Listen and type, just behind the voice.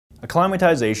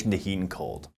Acclimatization to heat and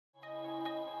cold.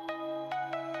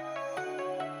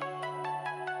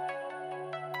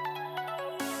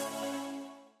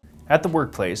 At the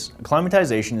workplace,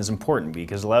 acclimatization is important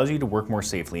because it allows you to work more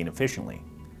safely and efficiently.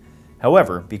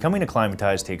 However, becoming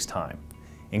acclimatized takes time.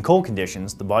 In cold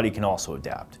conditions, the body can also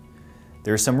adapt.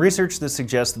 There is some research that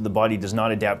suggests that the body does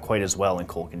not adapt quite as well in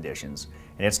cold conditions,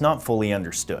 and it's not fully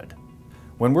understood.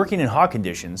 When working in hot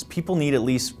conditions, people need at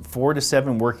least 4 to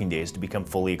 7 working days to become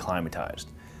fully acclimatized,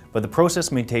 but the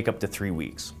process may take up to 3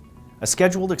 weeks. A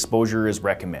scheduled exposure is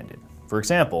recommended. For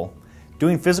example,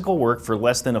 doing physical work for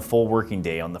less than a full working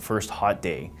day on the first hot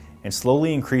day, and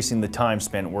slowly increasing the time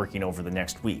spent working over the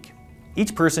next week.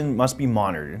 Each person must be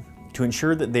monitored to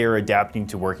ensure that they are adapting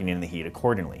to working in the heat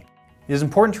accordingly. It is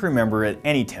important to remember at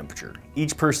any temperature,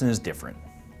 each person is different.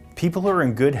 People who are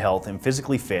in good health and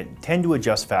physically fit tend to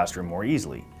adjust faster and more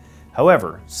easily.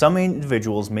 However, some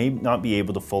individuals may not be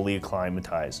able to fully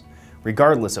acclimatize,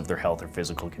 regardless of their health or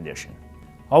physical condition.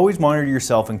 Always monitor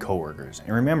yourself and coworkers,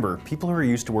 and remember, people who are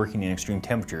used to working in extreme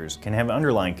temperatures can have an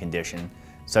underlying condition,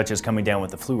 such as coming down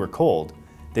with the flu or cold,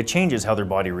 that changes how their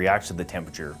body reacts to the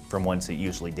temperature from once it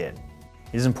usually did.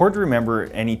 It is important to remember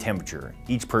at any temperature,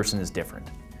 each person is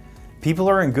different. People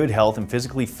who are in good health and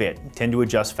physically fit tend to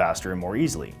adjust faster and more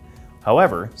easily.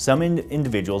 However, some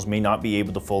individuals may not be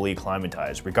able to fully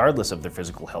acclimatize, regardless of their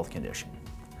physical health condition.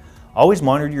 Always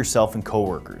monitor yourself and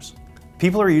coworkers.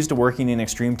 People who are used to working in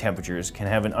extreme temperatures can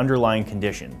have an underlying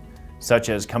condition, such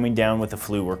as coming down with the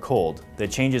flu or cold,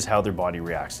 that changes how their body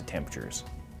reacts to temperatures.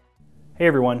 Hey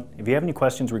everyone, if you have any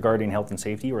questions regarding health and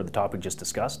safety or the topic just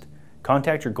discussed,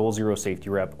 contact your Goal Zero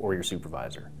safety rep or your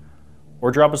supervisor.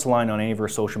 Or drop us a line on any of our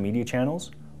social media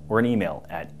channels or an email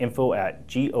at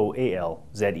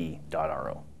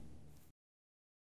info@goalze.ro.